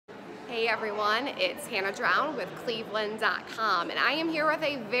Hey everyone, it's Hannah Drown with cleveland.com, and I am here with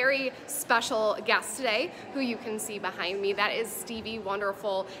a very special guest today who you can see behind me. That is Stevie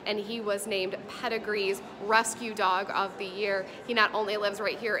Wonderful, and he was named Pedigree's Rescue Dog of the Year. He not only lives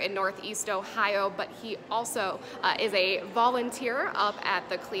right here in Northeast Ohio, but he also is a volunteer up at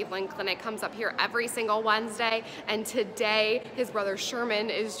the Cleveland Clinic, comes up here every single Wednesday, and today his brother Sherman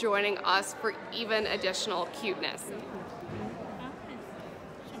is joining us for even additional cuteness.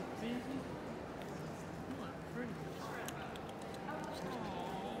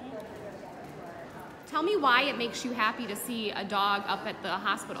 Tell me why it makes you happy to see a dog up at the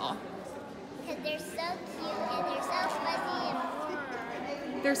hospital. Because they're so cute and they're so fuzzy and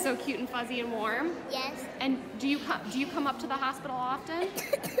warm. They're so cute and fuzzy and warm? Yes. And do you come up to the hospital often?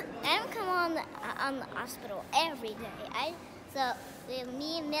 I don't come on the hospital every day. So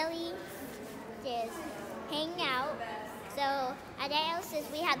me and Millie just hang out. So at dialysis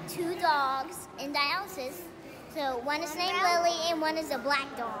we have 2 dogs in dialysis. So one is named Lily and one is a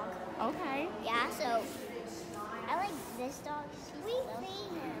black dog. Okay. Yeah, so I like this dog. We feed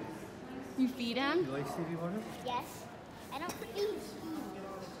him. You feed him? You like Stevie Wonderful? Yes. I don't feed Stevie,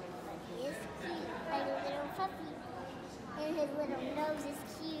 but he is cute, like a little puppy. And his little nose is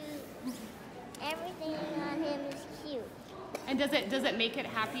cute. Everything on him is cute. And does it make it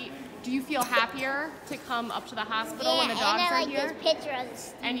happy? Do you feel happier to come up to the hospital when the dogs and I are like here? this picture of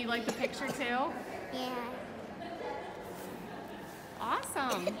Stevie. And you like the picture too? Yeah.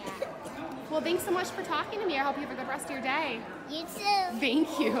 Awesome. Yeah. Well, thanks so much for talking to me. I hope you have a good rest of your day. You too.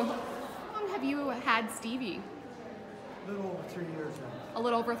 Thank you. How long have you had Stevie? A little over 3 years now. A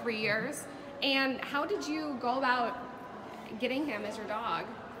little over 3 years. And how did you go about getting him as your dog?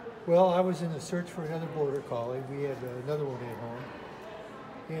 Well, I was in the search for another border collie. We had another one at home.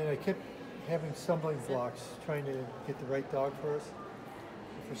 And I kept having stumbling blocks trying to get the right dog for us.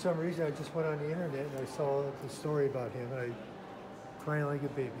 For some reason, I just went on the internet and I saw the story about him. And I crying like a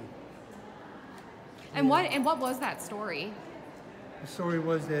baby. And what was that story? The story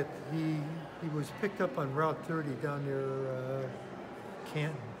was that he was picked up on Route 30 down near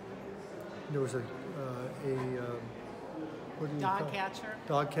Canton. There was a what do you call it? Catcher.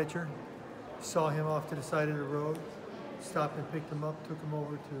 Dog catcher. Saw him off to the side of the road, stopped and picked him up, took him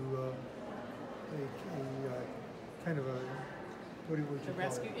over to a kind of a what do you The call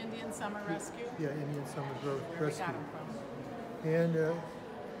rescue, it? Indian Summer Rescue. Yeah, Indian Summer Where we Rescue. got him from. And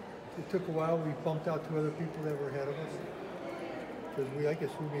it took a while. We bumped out to other people that were ahead of us because I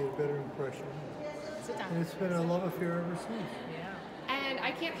guess we made a better impression. Sit down. And it's been a love affair ever since. Yeah. And I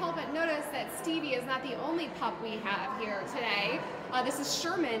can't help but notice that Stevie is not the only pup we have here today. This is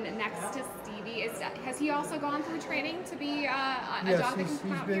Sherman next to Stevie. Has he also gone through training to be a Yes, dog that can he's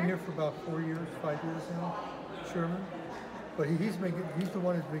come out been here for about 4 years, 5 years now, Sherman. But he's the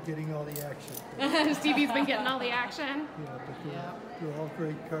one who's been getting all the action. Stevie's been getting all the action. Yeah, but they're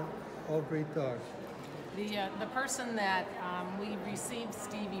all great dogs. The person that we received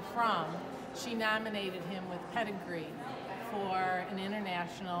Stevie from, she nominated him with Pedigree for an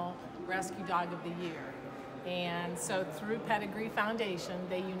International Rescue Dog of the Year. And so through Pedigree Foundation,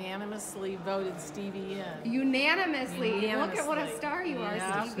 they unanimously voted Stevie in. Unanimously. Look at what a star you are,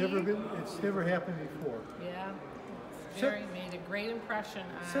 Yeah. Stevie. It's never happened before. Yeah. Sure. Made a great impression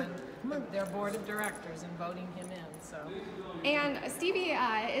on their board of directors in voting him in. So. And Stevie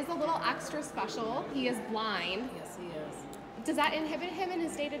is a little extra special. He is blind. Yes, he is. Does that inhibit him in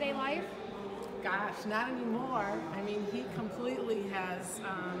his day-to-day life? Gosh, not anymore. I mean, he completely has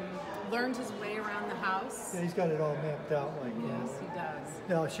learned his way around the house. Yeah, he's got it all mapped out. Like Yes, he does.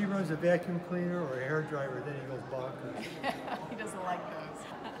 Now, if she runs a vacuum cleaner or a hair dryer, then he goes bonkers. He doesn't like those.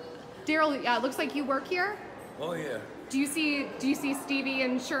 Daryl, looks like you work here. Oh yeah. Do you see Stevie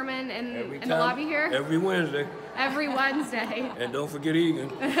and Sherman Every in the lobby here? Every Wednesday. Every Wednesday. And don't forget Egan.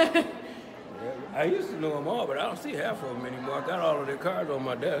 I used to know them all, but I don't see half of them anymore. I got all of their cards on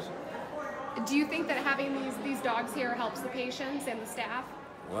my desk. Do you think that having these dogs here helps the patients and the staff?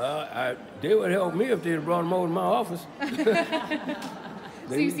 Well, they would help me if they had brought them over to my office.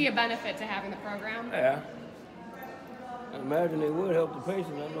 So you see a benefit to having the program? Yeah. I imagine they would help the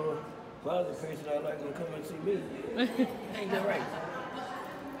patient. I know if I was a patient, I'd like them to come and see me. Ain't that right?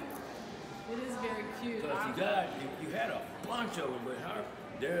 It is very cute. Because you had a bunch of them, but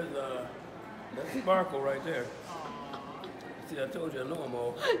there's that's Sparkle right there. See, I told you I know them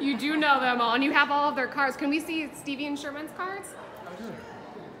all. You do know them all, and you have all of their cards. Can we see Stevie and Sherman's cards?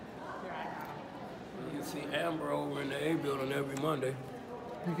 You see Amber over in the A building every Monday.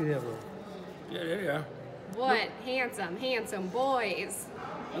 You could have a Yeah, there you are. What handsome boys.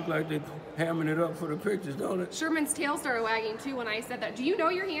 Look like they hamming it up for the pictures, don't it? Sherman's tail started wagging too when I said that. Do you know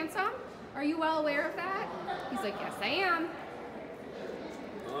you're handsome? Are you well aware of that? He's like, yes, I am.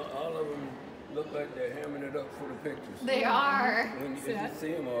 All of them look like they're hamming it up for the pictures. They are. When you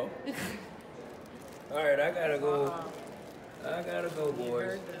see them all. All right, I gotta go. I gotta go,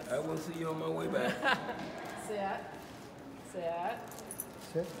 boys. I will see you on my way back. Sit.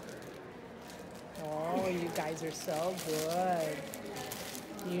 Oh, you guys are so good.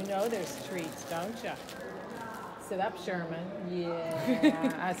 You know there's treats, don't you? Sit up, Sherman.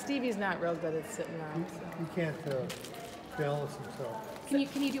 Yeah. Stevie's not real good at sitting down. So. He can't balance himself. Can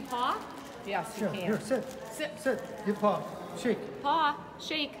you do paw? Yes, Sure, you can. here, sit. Sit. Sit. Your paw. Shake. Paw.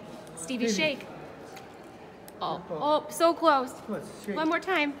 Shake. Stevie, Stevie. shake. Oh, Good paw. oh, so close. Come on, shake. One more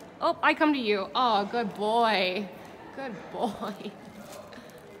time. Oh, I come to you. Oh, good boy. Good boy.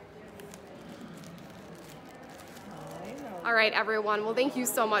 All right, everyone. Well, thank you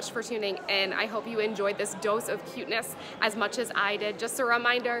so much for tuning in. I hope you enjoyed this dose of cuteness as much as I did. Just a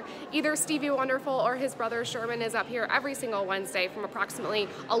reminder, either Stevie Wonderful or his brother Sherman is up here every single Wednesday from approximately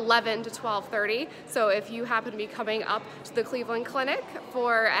 11 to 12:30. So if you happen to be coming up to the Cleveland Clinic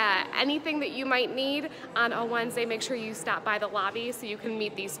for anything that you might need on a Wednesday, make sure you stop by the lobby so you can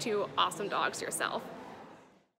meet these two awesome dogs yourself.